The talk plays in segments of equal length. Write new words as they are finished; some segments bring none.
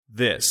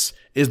This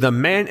is the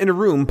Man in a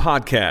Room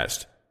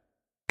podcast.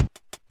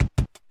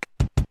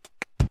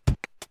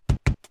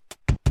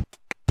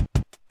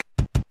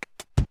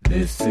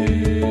 This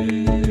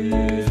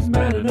is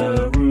Man in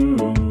a Room.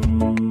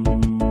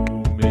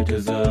 It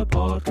is a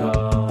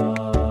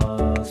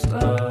podcast,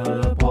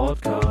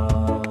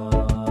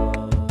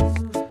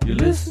 You're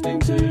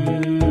listening to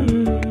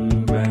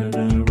Man in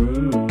a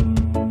Room.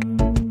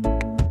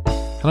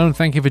 Hello and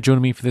thank you for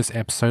joining me for this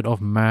episode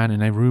of Man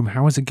in a Room.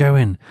 How is it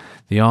going?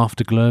 The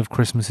afterglow of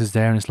Christmas is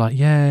there and it's like,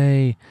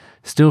 yay,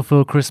 still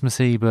feel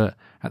Christmassy, but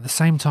at the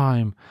same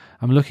time,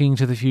 I'm looking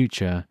to the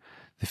future.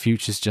 The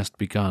future's just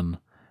begun.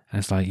 And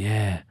it's like,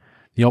 yeah,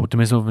 the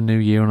optimism of a new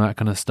year and that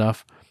kind of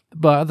stuff.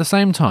 But at the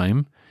same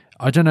time,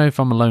 I don't know if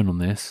I'm alone on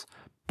this,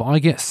 but I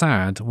get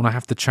sad when I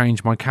have to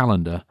change my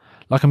calendar.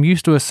 Like I'm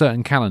used to a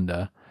certain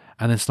calendar,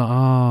 and it's like,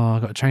 oh,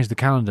 I've got to change the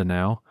calendar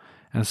now.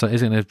 And so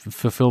is it going to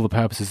fulfill the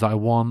purposes that I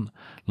want?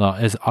 Like,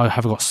 have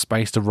I got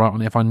space to write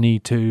on it if I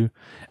need to?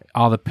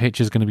 Are the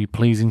pictures going to be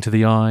pleasing to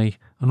the eye?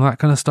 And all that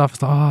kind of stuff.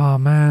 It's like, oh,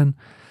 man.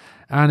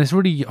 And it's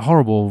really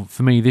horrible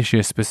for me this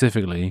year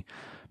specifically,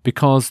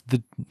 because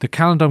the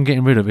calendar I'm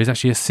getting rid of is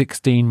actually a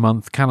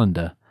 16-month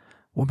calendar.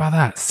 What about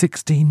that?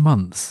 16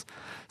 months.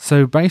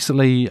 So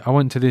basically, I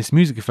went to this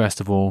music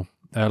festival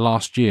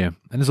last year,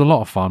 and it was a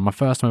lot of fun. My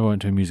first time I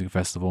went to a music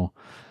festival,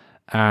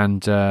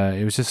 and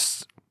it was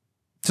just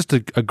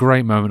a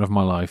great moment of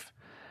my life.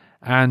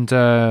 And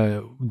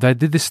they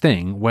did this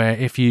thing where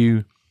if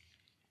you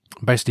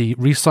basically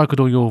recycled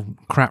all your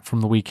crap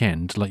from the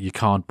weekend, like your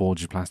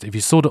cardboard, your plastic, if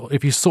you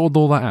sorted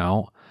all that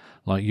out,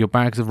 like your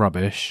bags of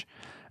rubbish,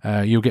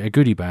 you'll get a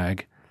goodie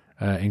bag,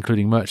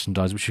 including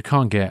merchandise, which you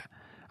can't get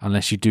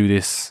unless you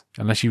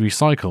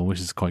recycle, which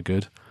is quite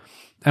good.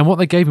 And what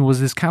they gave me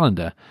was this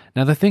calendar.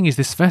 Now, the thing is,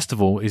 this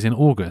festival is in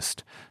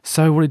August.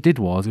 So what it did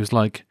was, it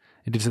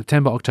did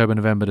September, October,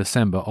 November,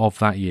 December of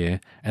that year,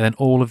 and then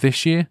all of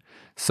this year.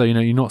 So,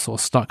 you're not sort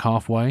of stuck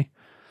halfway.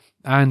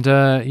 And,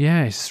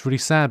 it's really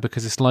sad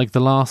because it's like the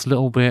last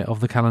little bit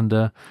of the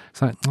calendar.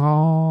 It's like,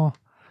 oh,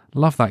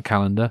 love that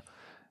calendar.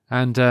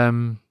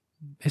 And,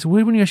 it's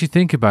weird when you actually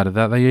think about it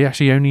that they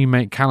actually only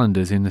make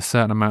calendars in a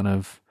certain amount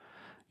of,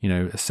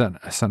 a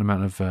certain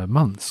amount of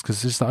months,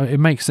 because it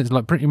makes sense.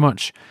 Like pretty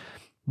much,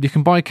 you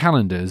can buy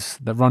calendars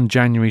that run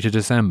January to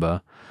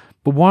December,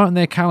 but why aren't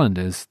there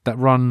calendars that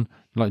run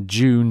like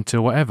June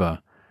to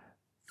whatever?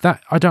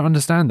 That I don't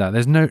understand that.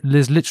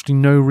 There's literally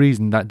no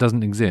reason that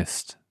doesn't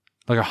exist.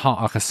 Like a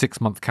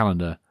 6-month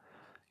calendar,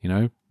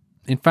 In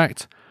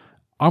fact,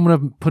 I'm going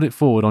to put it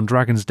forward on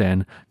Dragon's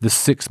Den, the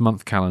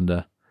 6-month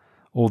calendar,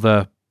 or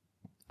the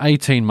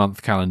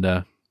 18-month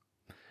calendar,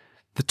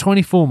 the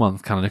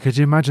 24-month calendar. Could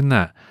you imagine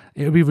that?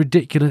 It would be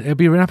ridiculous. It would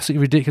be an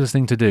absolutely ridiculous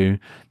thing to do,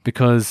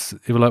 because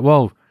it would like,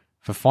 well,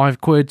 for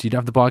 £5 you'd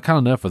have to buy a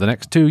calendar for the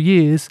next 2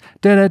 years.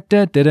 But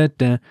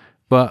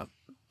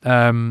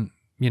there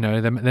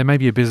may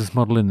be a business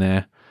model in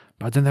there,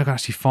 but I don't think I can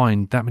actually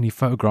find that many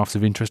photographs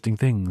of interesting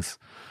things.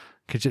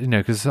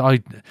 Because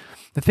the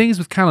thing is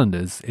with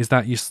calendars is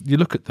that you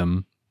look at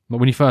them. But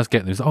when you first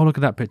get them, it's, oh, look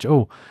at that picture.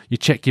 Oh, you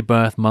check your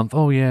birth month.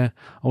 Oh yeah.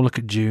 Oh, look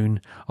at June.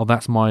 Oh,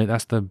 that's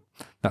the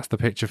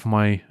picture for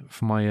my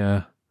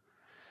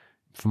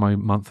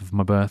month of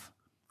my birth.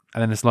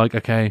 And then it's like,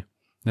 okay.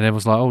 And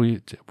everyone's like, oh,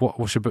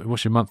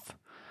 what's your month?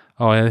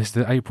 Oh yeah, this is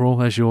the April.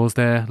 There's yours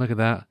there. Look at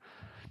that.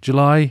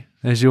 July.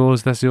 There's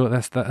yours. That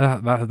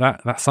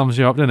sums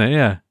you up, doesn't it?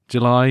 Yeah.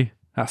 July.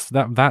 That's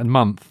that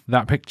month.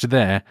 That picture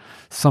there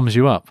sums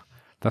you up.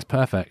 That's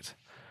perfect.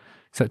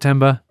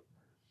 September.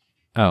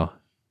 Oh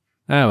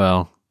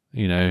well,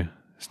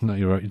 it's not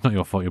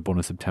your fault you're born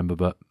in September,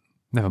 but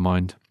never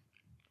mind.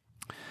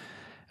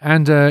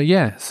 And so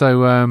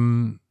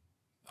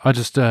I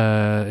just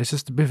it's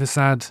just a bit of a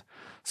sad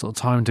sort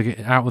of time to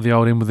get out with the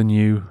old, in with the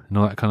new, and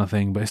all that kind of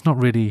thing. But it's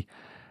not really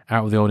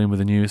out with the old, in with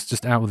the new. It's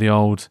just out with the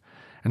old,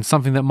 and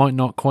something that might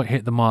not quite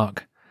hit the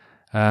mark,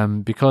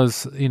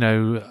 because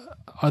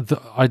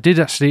I did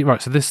actually right.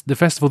 So the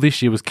festival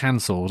this year was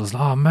cancelled. I was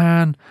like, oh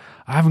man,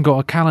 I haven't got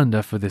a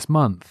calendar for this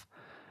month.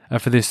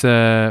 For this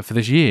year, the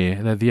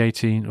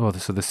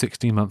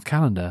 16-month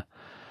calendar.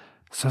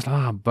 So I was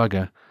like,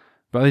 bugger.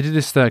 But they did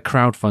this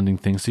crowdfunding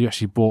thing, so you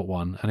actually bought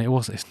one, and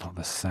it's not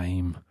the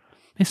same.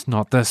 It's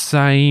not the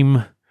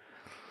same.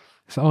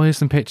 So here's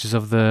some pictures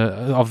of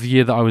the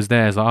year that I was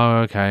there. It's like, oh,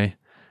 okay.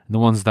 And the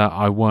ones that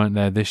I weren't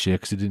there this year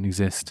because it didn't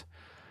exist.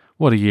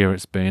 What a year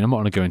it's been. I'm not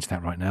going to go into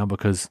that right now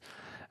because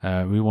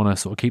we want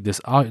to sort of keep this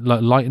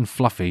light and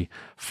fluffy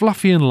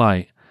and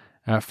light,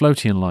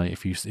 floaty and light,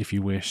 if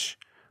you wish.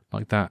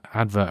 Like that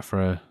advert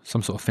for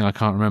some sort of thing I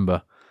can't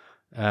remember.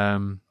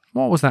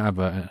 What was that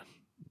advert?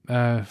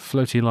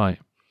 Floaty Light.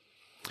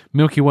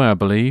 Milky Way, I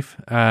believe.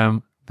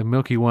 The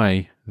Milky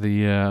Way,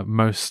 the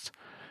most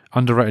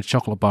underrated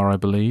chocolate bar, I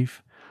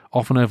believe.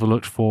 Often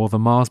overlooked for the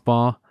Mars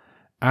bar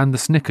and the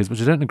Snickers,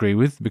 which I don't agree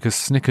with, because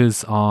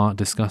Snickers are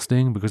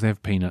disgusting because they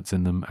have peanuts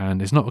in them.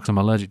 And it's not because I'm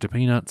allergic to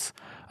peanuts.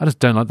 I just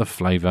don't like the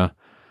flavour.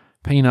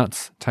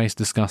 Peanuts taste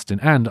disgusting.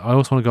 And I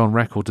also want to go on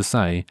record to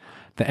say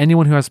that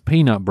anyone who has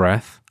peanut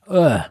breath,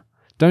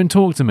 Don't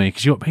talk to me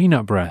because you got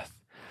peanut breath.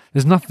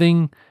 There's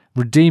nothing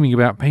redeeming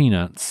about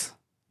peanuts.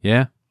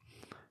 Yeah?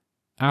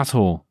 At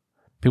all.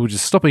 People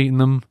just stop eating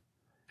them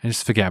and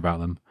just forget about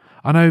them.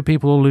 I know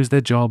people will lose their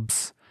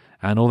jobs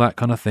and all that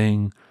kind of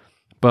thing,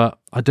 but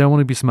I don't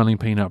want to be smelling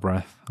peanut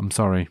breath. I'm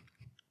sorry.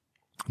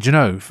 Do you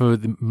know, for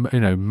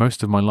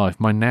most of my life,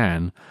 my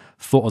nan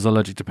thought I was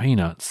allergic to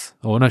peanuts.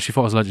 Or no, she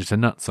thought I was allergic to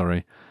nuts,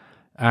 sorry.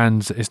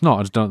 And it's not,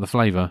 I just don't like the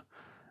flavour.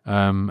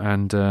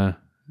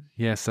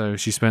 So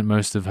she spent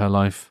most of her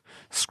life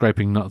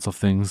scraping nuts off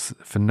things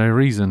for no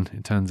reason,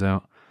 it turns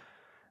out.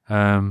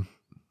 So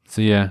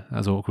yeah, that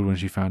was awkward when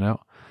she found out.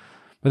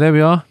 But there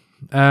we are.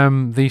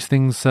 These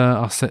things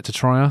are set to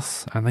try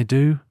us, and they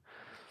do.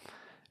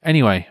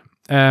 Anyway,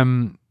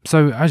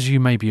 so as you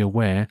may be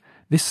aware,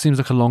 this seems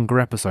like a longer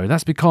episode.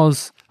 That's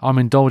because I'm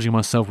indulging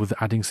myself with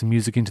adding some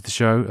music into the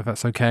show, if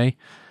that's okay.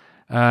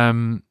 I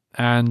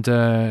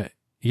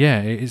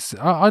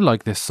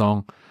like this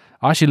song.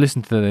 I actually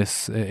listened to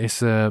this.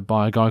 It's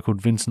by a guy called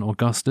Vincent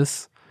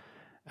Augustus,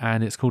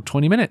 and it's called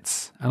 20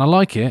 Minutes. And I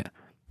like it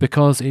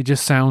because it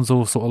just sounds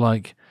all sort of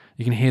like,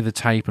 you can hear the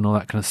tape and all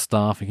that kind of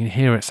stuff. You can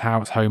hear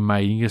how it's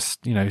homemade. It's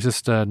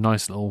just a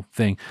nice little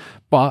thing.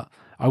 But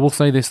I will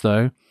say this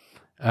though,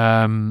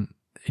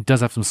 it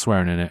does have some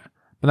swearing in it,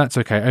 but that's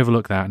okay.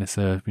 Overlook that, and it's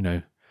a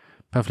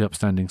perfectly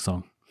upstanding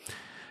song.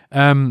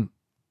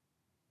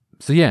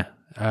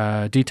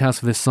 Details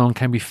for this song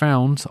can be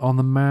found on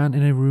the Man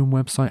in a Room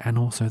website and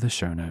also the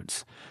show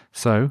notes.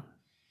 So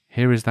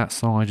here is that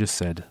song I just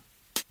said.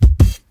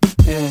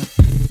 Yeah,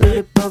 let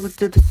it bubble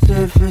to the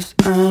surface.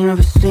 I ain't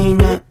never seen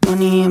that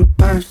money in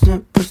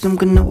person. First I'm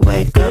gonna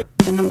wake up,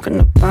 then I'm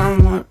gonna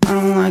find one. I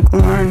don't like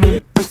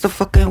learning, I'm still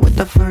fucking with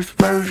the first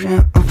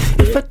version.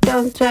 If I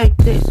don't take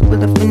this,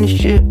 will I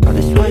finish it? All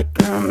this white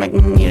girl make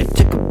me need to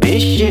take a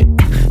bit shit.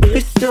 You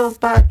can still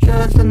buy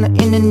drugs on the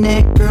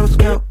internet, Girl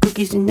Scout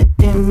cookies in the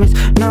dimmest.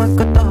 Now I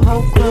got the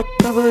whole club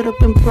covered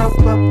up in pro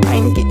club. I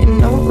ain't getting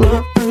no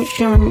love, I ain't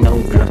sharing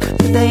no drugs.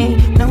 So they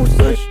ain't no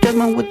such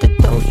judgment with the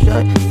door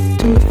shut.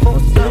 Turn the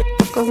force up,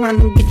 fuck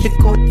around and get your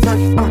core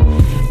touched.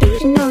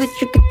 Did you know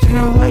that you could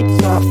turn the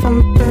lights off? I'm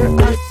a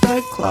third eye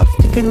cyclops,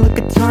 taking a look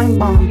at time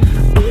bomb.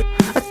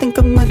 I think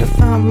I might have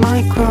found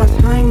my cross.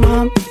 Hi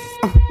mom,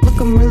 look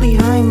I'm really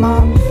high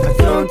mom. I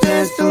don't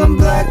dance till I'm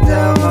blacked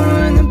out.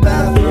 Water in the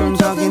bathroom,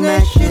 talking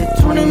that shit.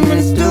 20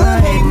 minutes till I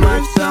hate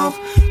myself,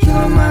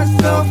 killing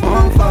myself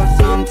on fault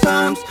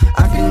sometimes.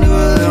 I can do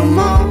a little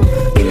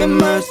more, giving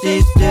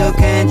mercy, still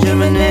can't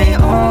germinate.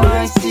 All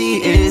I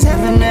see is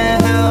heaven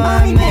and hell,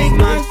 I make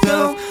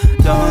myself.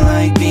 Don't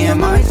like being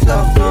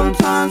myself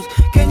sometimes.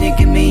 Can you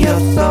give me your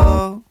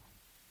soul?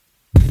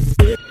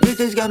 You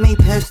just got me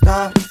pissed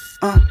off.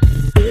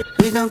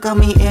 Please don't call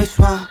me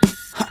Ishwa.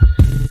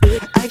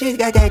 I just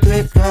got that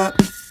drip drop.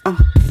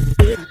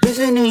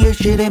 Listen to your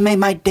shit, it made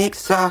my dick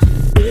soft.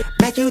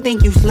 Bet you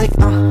think you slick.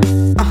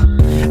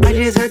 I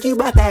just heard you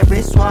about that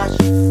wristwatch.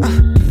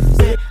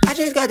 Say, I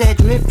just got that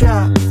drip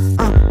drop.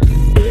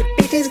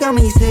 Bitches got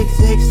me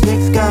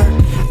 666, got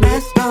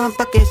mask on,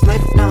 fucking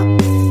slip now.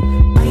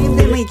 I am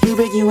Stanley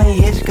Kubrick, you ain't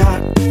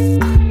Hitchcock.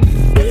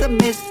 It's a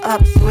miss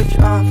up, switch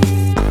off.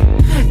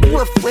 You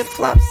a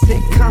flip-flop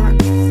sitcom.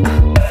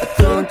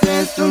 Don't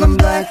dance till I'm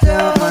blacked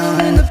out. I'm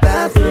in the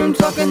bathroom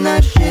talking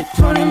that shit.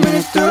 20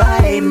 minutes till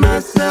I hate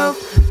myself,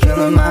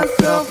 killing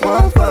myself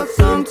one fuck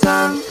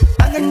sometimes.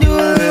 I can do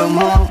a little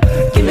more,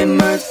 give me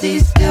mercy,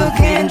 still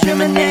can't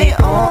germinate.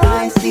 All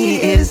I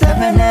see is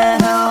heaven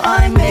and hell,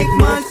 I make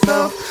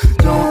myself.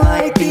 Don't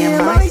like being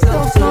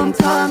myself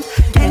sometimes.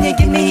 Can you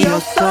give me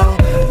your soul?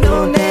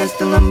 Don't dance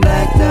till I'm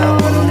blacked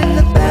out. I'm in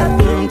the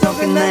bathroom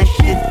talking that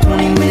shit.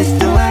 20 minutes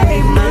till I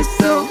hate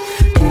myself.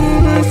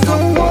 So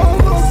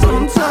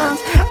sometimes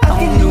I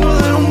can do a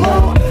little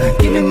more.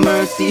 Give me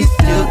mercy,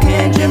 still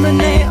can't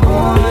germinate.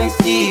 All I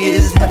see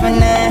is heaven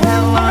and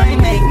hell, I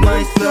make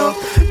myself.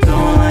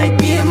 Don't like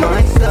being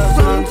myself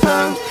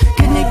sometimes.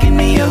 Can you give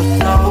me your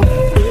soul?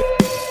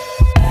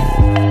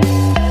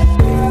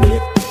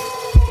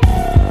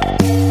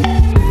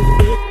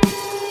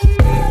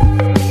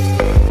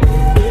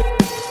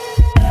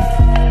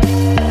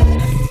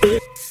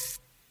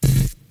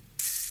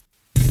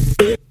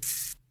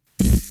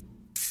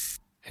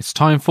 It's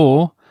time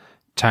for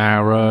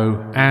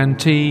Taro and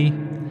Tea.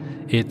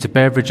 It's a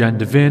beverage and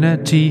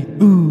divinity.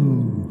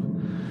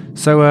 Ooh.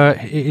 So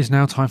it is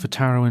now time for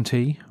Taro and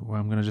Tea, where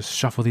I'm going to just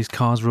shuffle these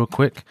cards real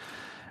quick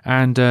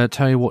and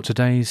tell you what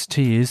today's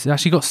tea is. I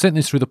actually got sent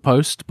this through the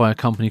post by a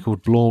company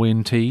called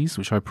Blawin Teas,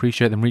 which I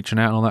appreciate them reaching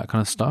out and all that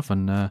kind of stuff,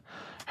 and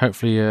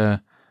hopefully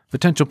a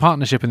potential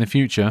partnership in the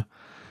future,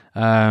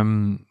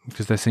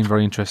 because they seem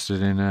very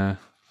interested in,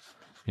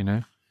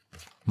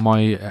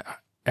 my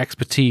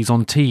expertise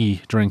on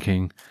tea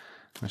drinking,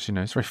 which,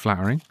 it's very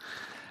flattering.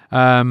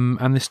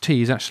 And this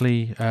tea is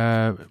actually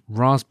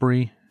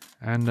raspberry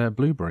and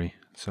blueberry.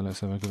 So let's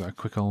have a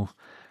quick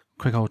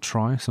old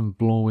try. Some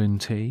Blawin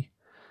tea.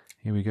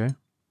 Here we go.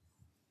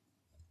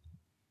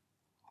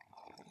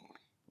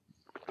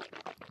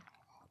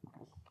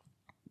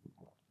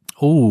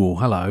 Oh,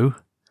 hello.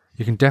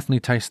 You can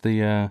definitely taste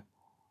the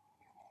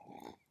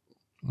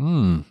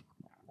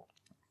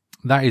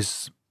That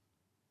is...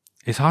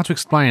 It's hard to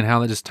explain how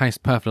that just tastes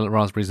perfectly like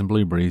raspberries and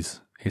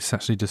blueberries. It's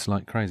actually just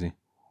like crazy.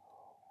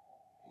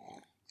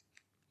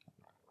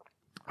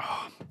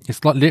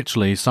 It's like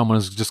literally someone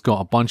has just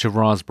got a bunch of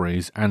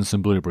raspberries and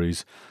some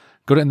blueberries,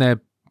 got it in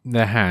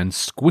their hand,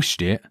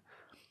 squished it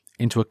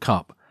into a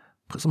cup,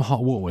 put some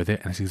hot water with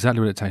it, and it's exactly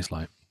what it tastes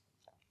like.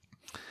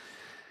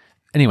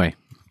 Anyway,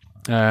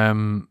 so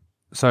I'm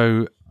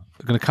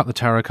going to cut the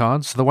tarot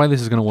cards. So the way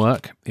this is going to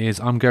work is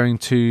I'm going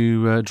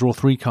to draw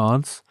 3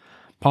 cards,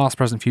 past,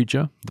 present,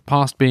 future. The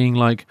past being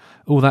like,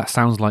 oh, that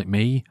sounds like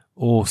me,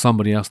 or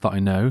somebody else that I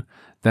know.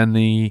 Then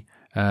the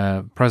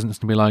present's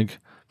going to be like,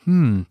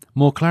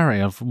 more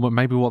clarity of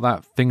maybe what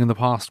that thing in the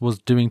past was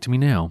doing to me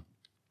now.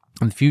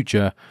 And the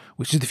future,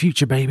 which is the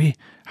future, baby,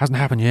 hasn't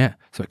happened yet,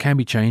 so it can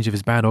be changed if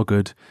it's bad or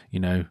good,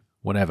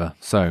 whatever.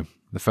 So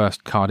the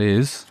first card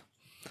is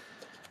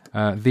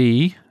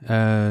the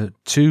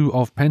 2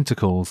 of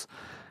Pentacles,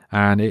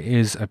 and it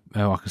is I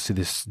can see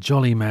this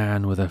jolly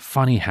man with a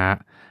funny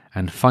hat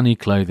and funny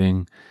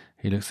clothing.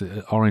 He looks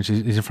orange.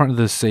 He's in front of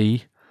the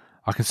sea.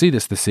 I can see the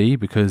sea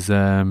because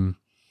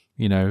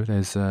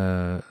there's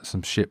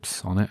some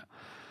ships on it.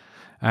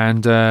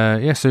 And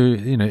so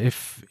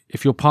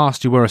if you're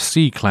past, you were a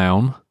sea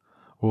clown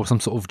or some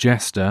sort of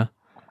jester,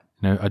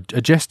 a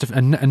jester,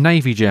 a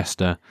navy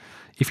jester.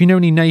 If you know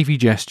any navy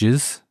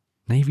jesters,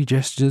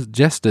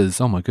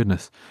 oh my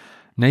goodness,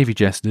 navy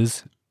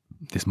jesters,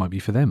 this might be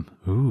for them.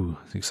 Ooh,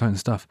 it's exciting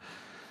stuff.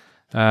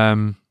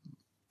 And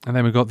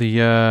then we've got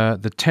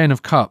the 10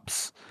 of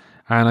Cups,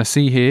 and I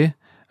see here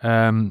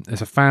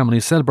there's a family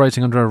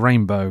celebrating under a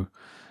rainbow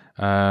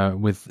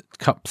with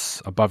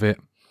cups above it.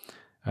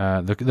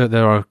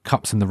 There are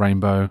cups in the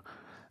rainbow,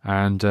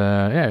 and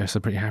it's a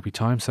pretty happy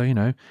time. So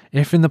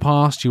if in the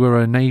past you were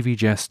a navy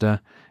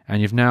jester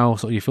and you've now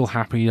you feel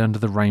happy under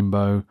the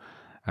rainbow,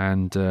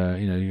 and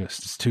you got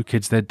 2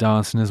 kids there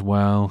dancing as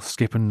well,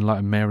 skipping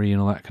like merry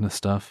and all that kind of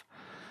stuff.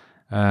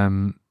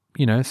 So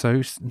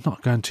it's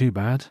not going too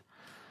bad.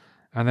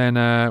 And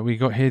then we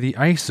got here the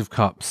Ace of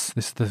Cups.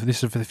 This is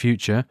for the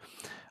future.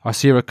 I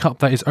see a cup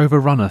that is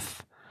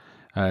overrunneth.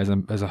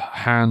 There's a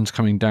hand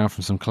coming down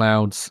from some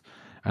clouds,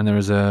 and there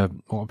is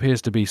what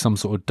appears to be some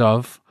sort of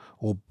dove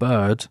or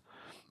bird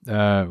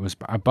was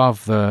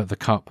above the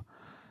cup,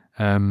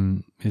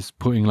 is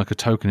putting like a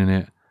token in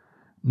it,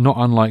 not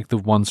unlike the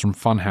ones from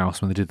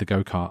Funhouse when they did the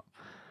go-kart.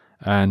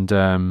 And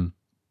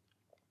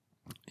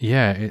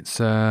it's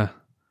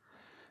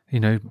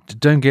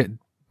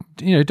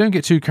don't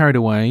get too carried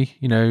away.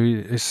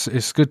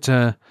 It's good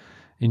to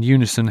in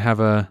unison have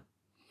a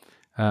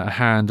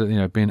hand,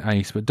 being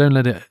ace, but don't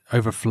let it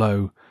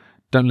overflow.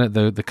 Don't let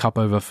the cup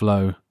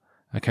overflow.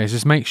 Okay, so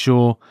just make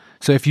sure.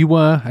 So if you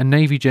were a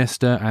navy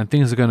jester and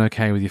things are going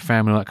okay with your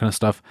family, all that kind of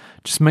stuff,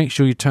 just make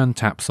sure you turn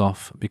taps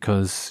off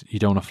because you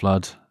don't want to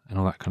flood and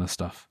all that kind of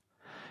stuff.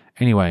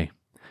 Anyway,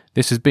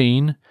 this has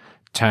been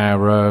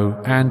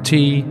Tarot and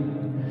Tea.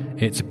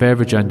 It's a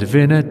beverage and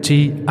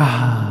divinity.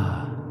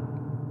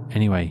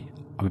 Anyway,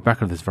 I'll be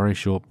back after this very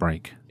short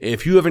break.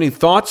 If you have any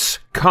thoughts,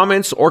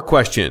 comments, or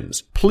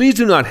questions, please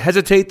do not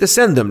hesitate to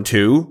send them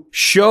to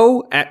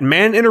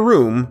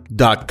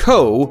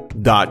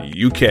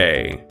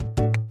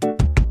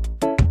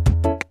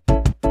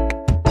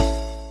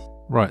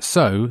show@maninaroom.co.uk. Right,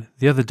 so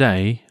the other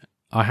day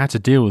I had to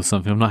deal with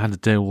something I've not had to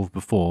deal with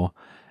before,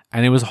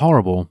 and it was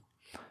horrible.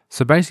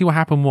 So basically what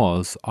happened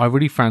was I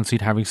really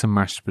fancied having some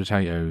mashed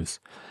potatoes.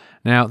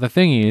 Now, the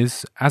thing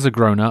is, as a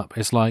grown-up,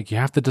 it's like you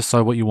have to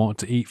decide what you want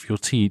to eat for your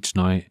tea each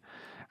night.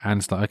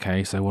 And it's like,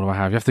 okay, so what do I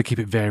have? You have to keep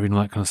it varied and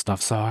all that kind of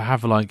stuff. So I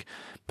have like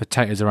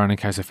potatoes around in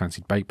case I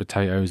fancied baked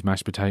potatoes,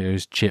 mashed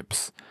potatoes,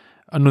 chips,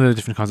 and all the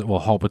different kinds of,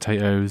 whole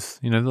potatoes.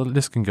 The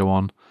list can go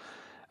on.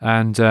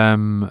 And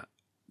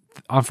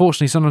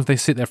unfortunately, sometimes they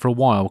sit there for a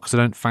while because I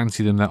don't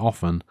fancy them that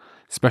often,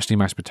 especially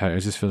mashed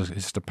potatoes. It just feels like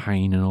it's just a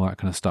pain and all that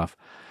kind of stuff.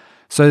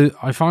 So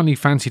I finally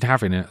fancied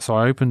having it. So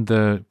I opened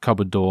the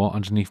cupboard door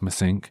underneath my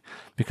sink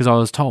because I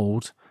was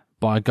told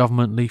by a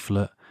government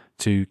leaflet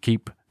to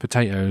keep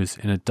potatoes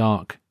in a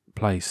dark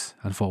place,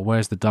 and thought,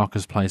 where's the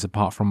darkest place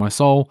apart from my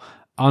soul?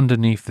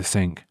 Underneath the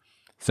sink.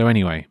 So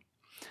anyway,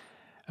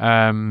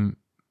 I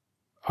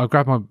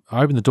opened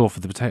the door for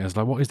the potatoes.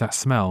 Like, what is that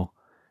smell?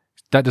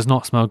 That does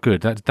not smell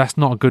good. That's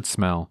not a good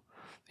smell.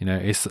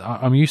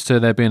 I'm used to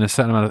there being a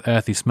certain amount of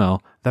earthy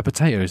smell. They're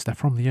potatoes. They're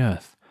from the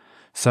earth.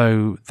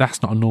 So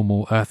that's not a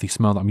normal earthy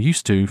smell that I'm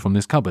used to from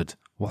this cupboard.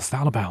 What's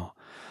that all about?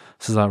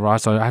 So I was like, right,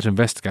 so I had to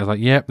investigate. I was like,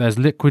 yep, there's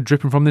liquid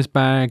dripping from this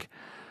bag.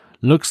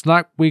 Looks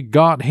like we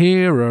got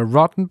here a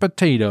rotten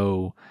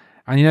potato.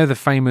 And the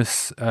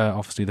famous,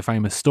 obviously the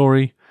famous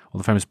story, or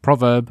the famous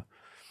proverb,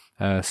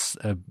 a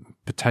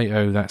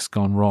potato that's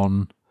gone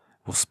wrong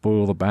will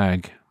spoil the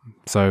bag.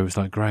 So it's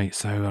like, great,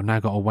 so I've now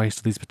got to waste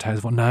all these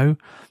potatoes. Well, no, I'm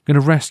going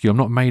to rescue. I'm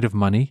not made of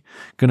money.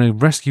 I'm going to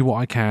rescue what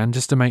I can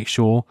just to make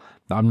sure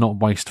that I'm not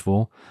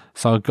wasteful.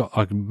 So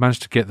I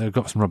managed to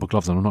got some rubber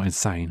gloves on. I'm not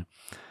insane.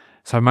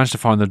 So I managed to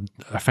find the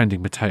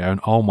offending potato,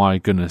 and oh my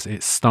goodness,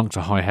 it stunk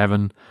to high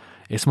heaven.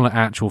 It smelled like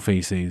actual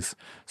feces.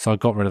 So I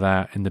got rid of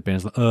that in the bin. I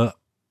was like,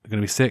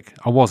 going to be sick.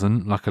 I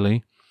wasn't,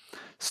 luckily.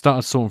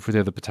 Started sorting through the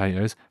other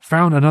potatoes.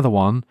 Found another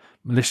one.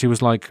 Literally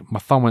was like, my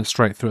thumb went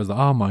straight through it. I was like,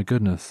 oh my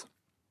goodness.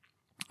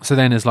 So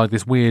then there's like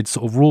this weird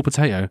sort of raw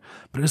potato,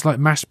 but it's like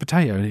mashed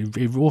potato.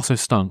 It also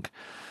stunk.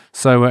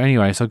 So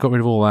anyway, so I got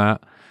rid of all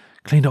that.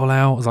 Cleaned it all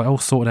out. I was like, all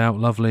sorted out,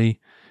 lovely.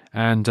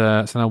 And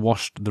so then I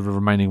washed the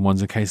remaining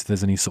ones in case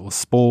there's any sort of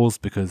spores,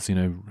 because, you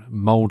know,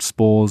 mold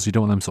spores, you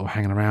don't want them sort of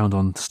hanging around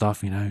on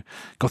stuff, you know.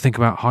 Got to think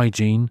about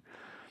hygiene.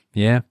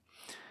 Yeah.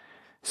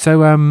 So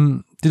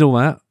did all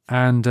that,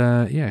 and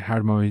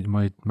had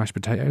my mashed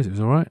potatoes. It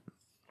was all right.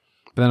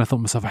 But then I thought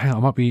to myself, hang on,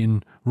 I might be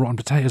eating rotten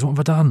potatoes. What have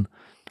I done?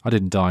 I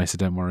didn't die, so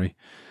don't worry.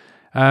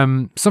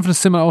 Something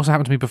similar also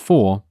happened to me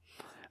before.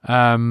 So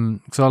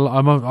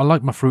I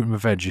like my fruit and my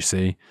veg, you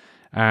see.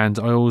 And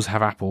I always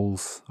have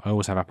apples. I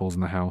always have apples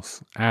in the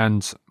house.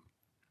 And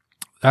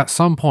at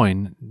some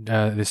point,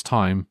 not this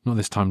time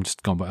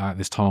just gone, but at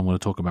this time I'm going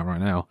to talk about right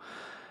now,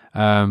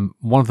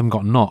 one of them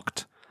got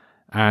knocked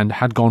and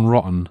had gone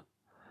rotten.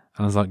 And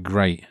I was like,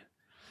 great.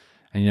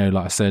 And, you know,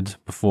 like I said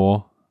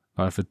before,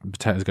 if the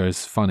potatoes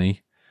goes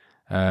funny,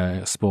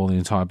 it'll spoil the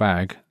entire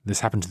bag.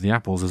 This happened to the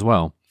apples as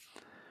well.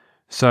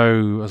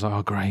 So I was like,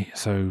 oh, great.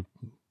 So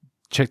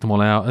checked them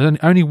all out.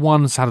 Only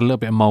one's had a little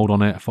bit of mold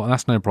on it. I thought,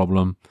 that's no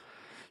problem.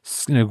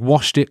 You know,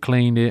 washed it,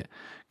 cleaned it,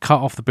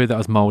 cut off the bit that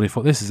was moldy. I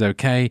thought, this is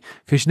okay.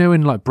 Because, you know,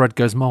 when like bread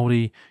goes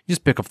moldy, you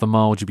just pick off the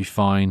mold, you'll be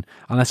fine.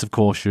 Unless, of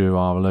course, you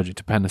are allergic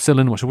to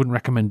penicillin, which I wouldn't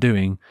recommend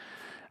doing.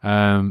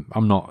 I'm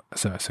not,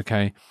 so it's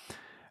okay.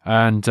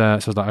 And so I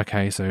was like,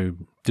 okay, so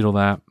did all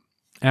that.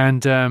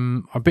 And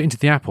I bit into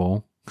the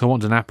apple, because I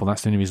wanted an apple.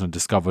 That's the only reason I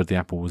discovered the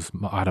apple was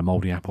I had a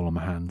moldy apple on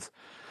my hands.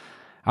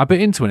 I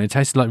bit into it and it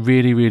tasted like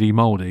really, really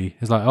moldy.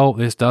 It's like, oh,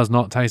 this does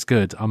not taste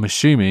good. I'm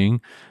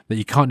assuming that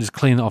you can't just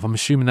clean it off. I'm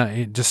assuming that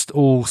it just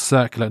all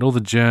circulated, all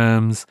the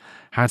germs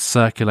had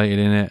circulated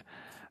in it.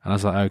 And I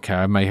was like, okay,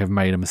 I may have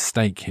made a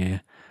mistake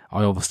here.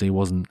 I obviously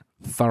wasn't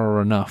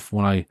thorough enough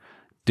when I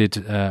did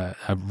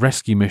a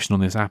rescue mission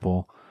on this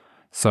apple.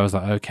 So I was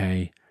like,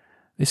 okay,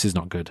 this is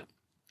not good.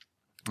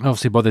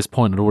 Obviously, by this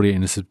point, I'd already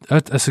eaten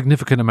a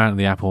significant amount of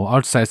the apple. I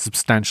would say a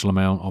substantial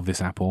amount of this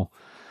apple.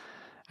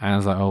 And I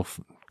was like, oh,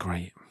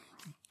 great.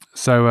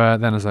 So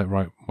then I was like,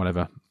 right,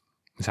 whatever.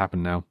 It's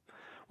happened now.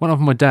 Went off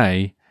my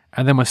day,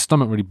 and then my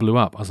stomach really blew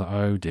up. I was like,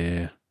 oh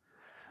dear.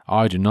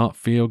 I do not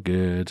feel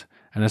good.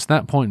 And it's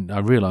that point I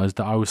realised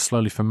that I was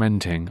slowly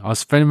fermenting. I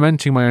was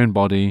fermenting my own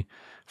body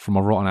from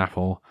a rotten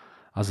apple.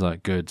 I was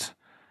like, good.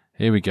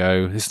 Here we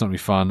go. This is not going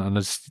to be fun. And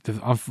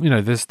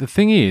the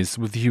thing is,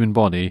 with the human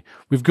body,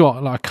 we've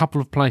got like a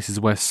couple of places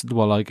where,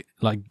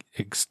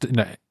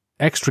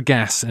 extra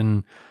gas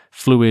and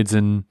fluids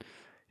and,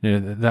 you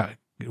know, that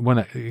when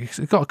it's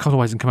got a couple of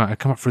ways it can come out. It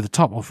come up through the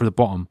top or through the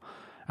bottom.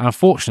 And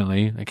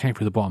unfortunately, it came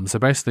through the bottom. So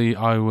basically,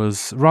 I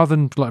was, rather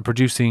than like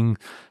producing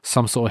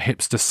some sort of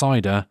hipster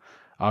cider,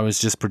 I was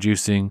just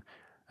producing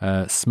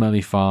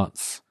smelly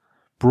farts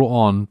brought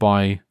on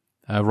by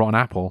a rotten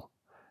apple.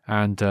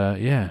 And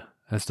it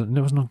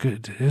was not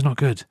good. It was not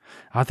good.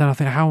 I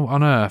think, how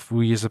on earth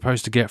were you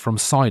supposed to get from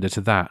cider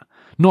to that?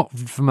 Not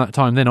from that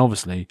time then,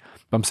 obviously,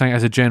 but I'm saying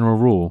as a general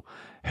rule.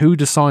 Who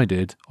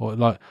decided, or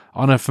like,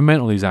 I'm going to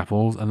ferment all these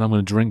apples and I'm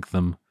going to drink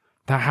them?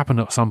 That happened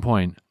at some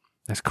point.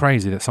 It's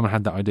crazy that someone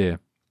had that idea.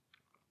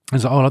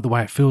 It's like, oh, I like the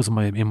way it feels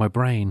in my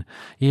brain.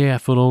 Yeah, I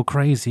feel all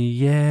crazy.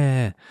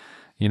 Yeah,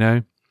 you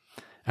know.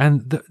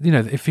 And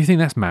if you think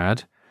that's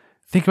mad,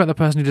 think about the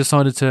person who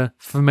decided to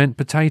ferment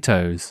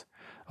potatoes.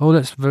 Oh,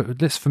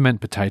 let's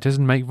ferment potatoes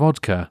and make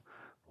vodka.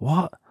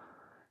 What?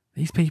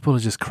 These people are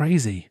just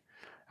crazy.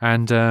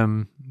 And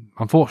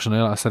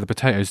unfortunately, like I said, the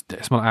potatoes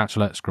smell like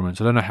actual excrement.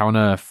 So I don't know how on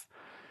earth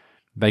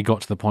they got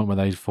to the point where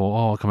they thought,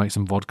 oh, I can make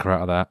some vodka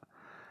out of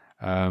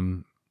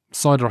that.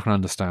 Cider I can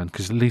understand,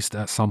 because at least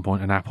at some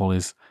point an apple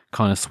is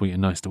kind of sweet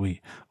and nice to eat.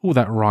 Oh,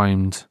 that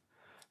rhymed.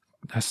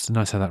 That's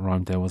nice how that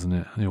rhymed there, wasn't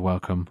it? You're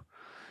welcome.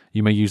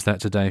 You may use that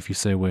today if you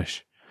so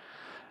wish.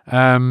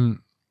 Anyway,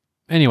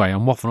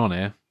 I'm waffling on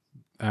here.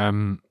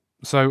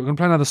 So I'm going to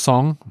play another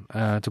song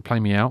to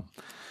play me out.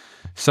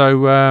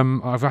 So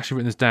I've actually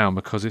written this down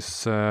because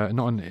it's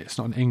not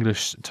an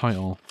English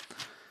title.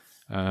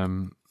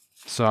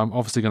 So I'm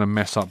obviously going to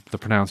mess up the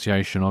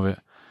pronunciation of it.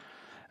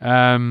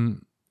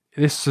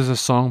 This is a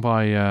song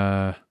by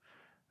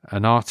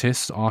an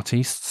artists,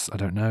 I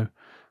don't know,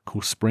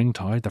 called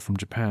Springtide. They're from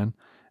Japan.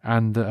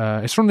 And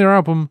it's from their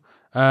album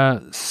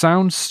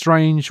Sounds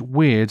Strange,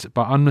 Weird,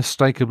 but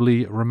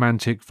Unmistakably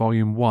Romantic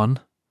Volume 1.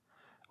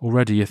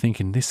 Already you're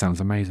thinking, this sounds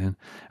amazing.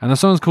 And the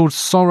song's called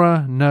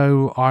Sora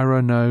no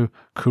Ira no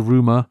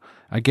Kuruma.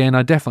 Again,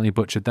 I definitely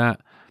butchered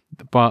that,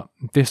 but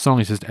this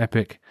song is just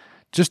epic.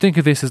 Just think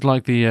of this as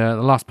like the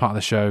last part of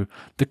the show.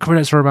 The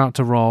credits are about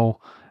to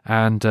roll,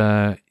 and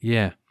it's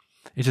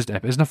just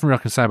epic. There's nothing really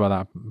I can say about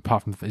that,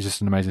 apart from it's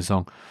just an amazing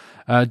song.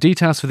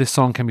 Details for this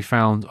song can be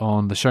found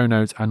on the show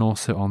notes and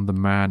also on the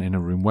Man in a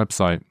Room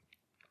website.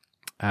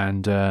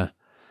 And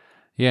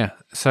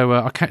so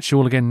I'll catch you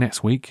all again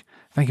next week.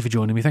 Thank you for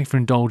joining me. Thank you for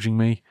indulging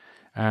me.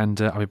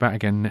 And I'll be back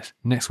again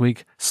next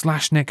week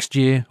 / next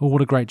year. Oh,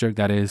 what a great joke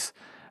that is.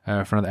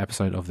 for another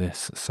episode of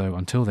this. So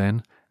until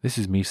then, this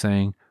is me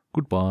saying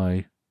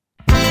goodbye.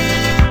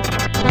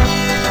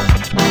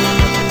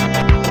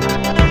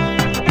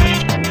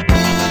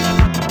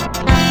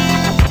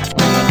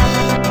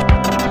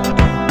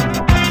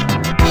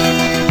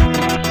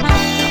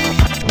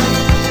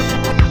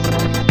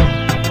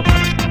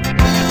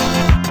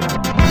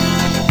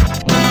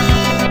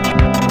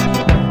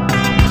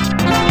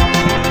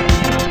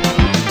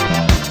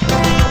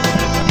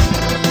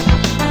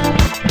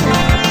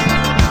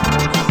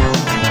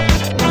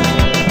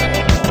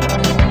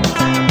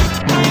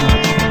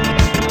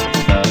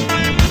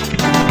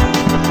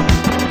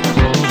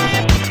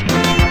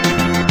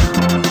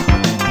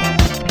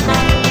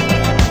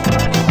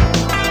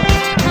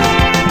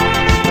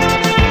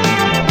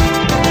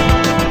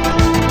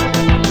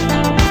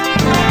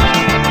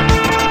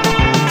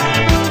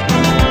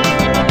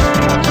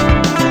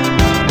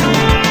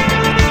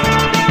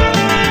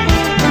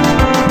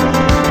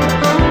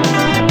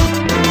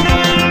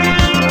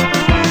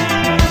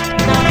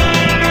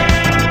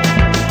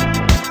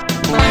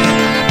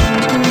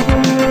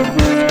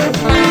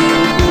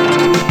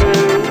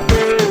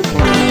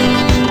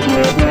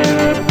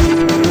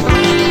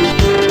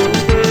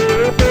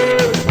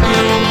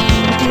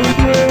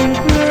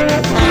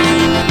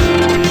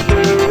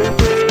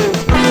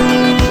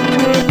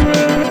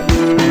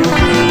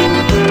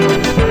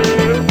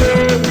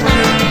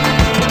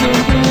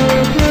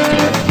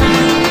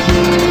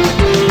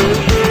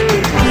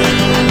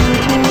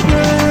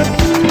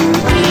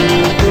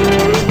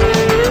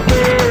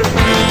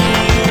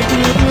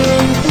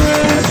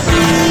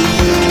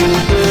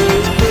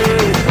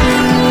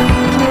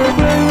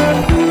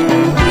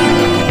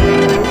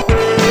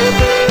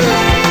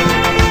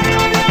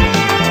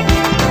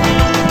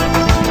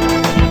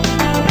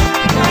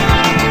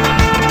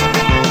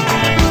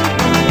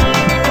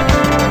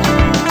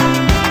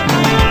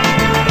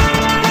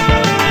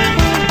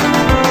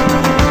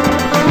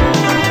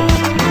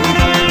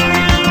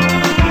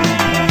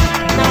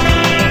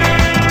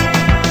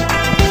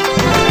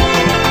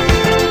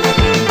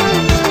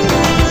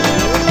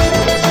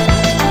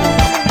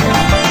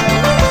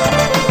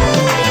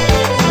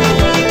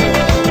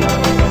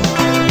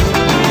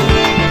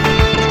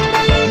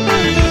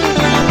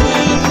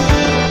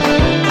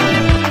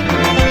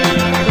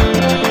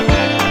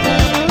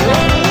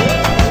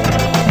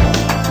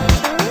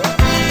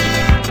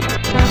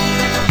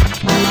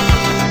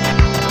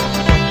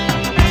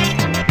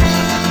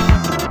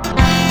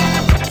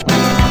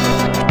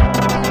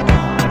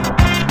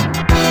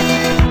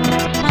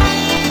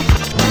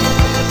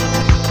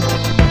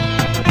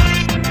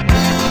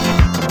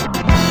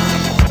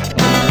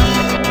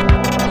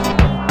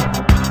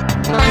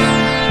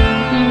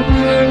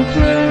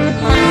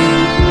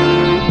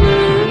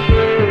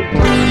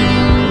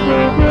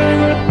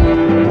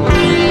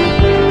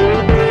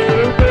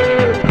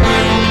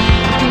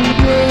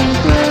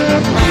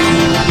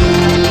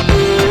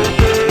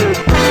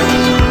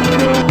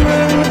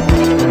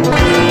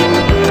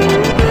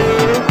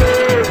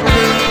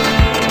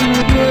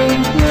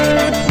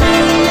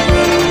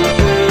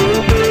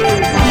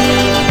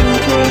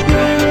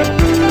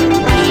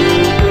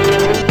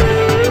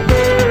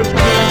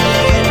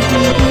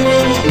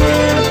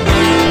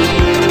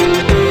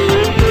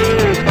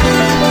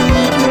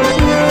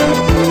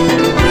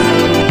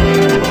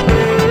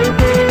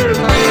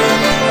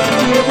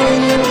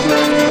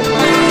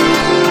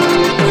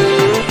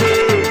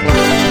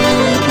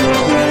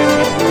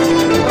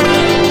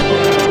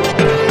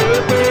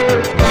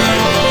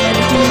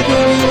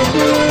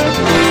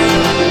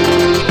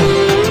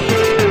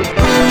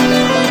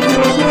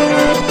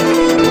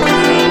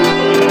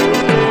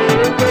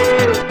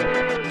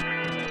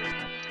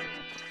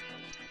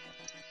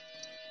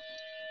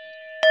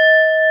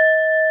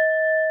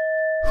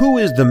 Who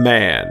is the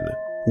man?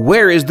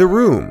 Where is the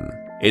room?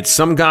 It's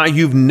some guy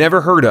you've never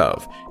heard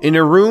of, in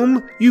a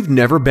room you've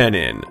never been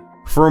in.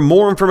 For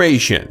more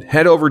information,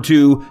 head over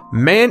to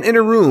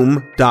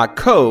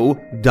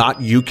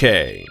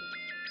maninaroom.co.uk.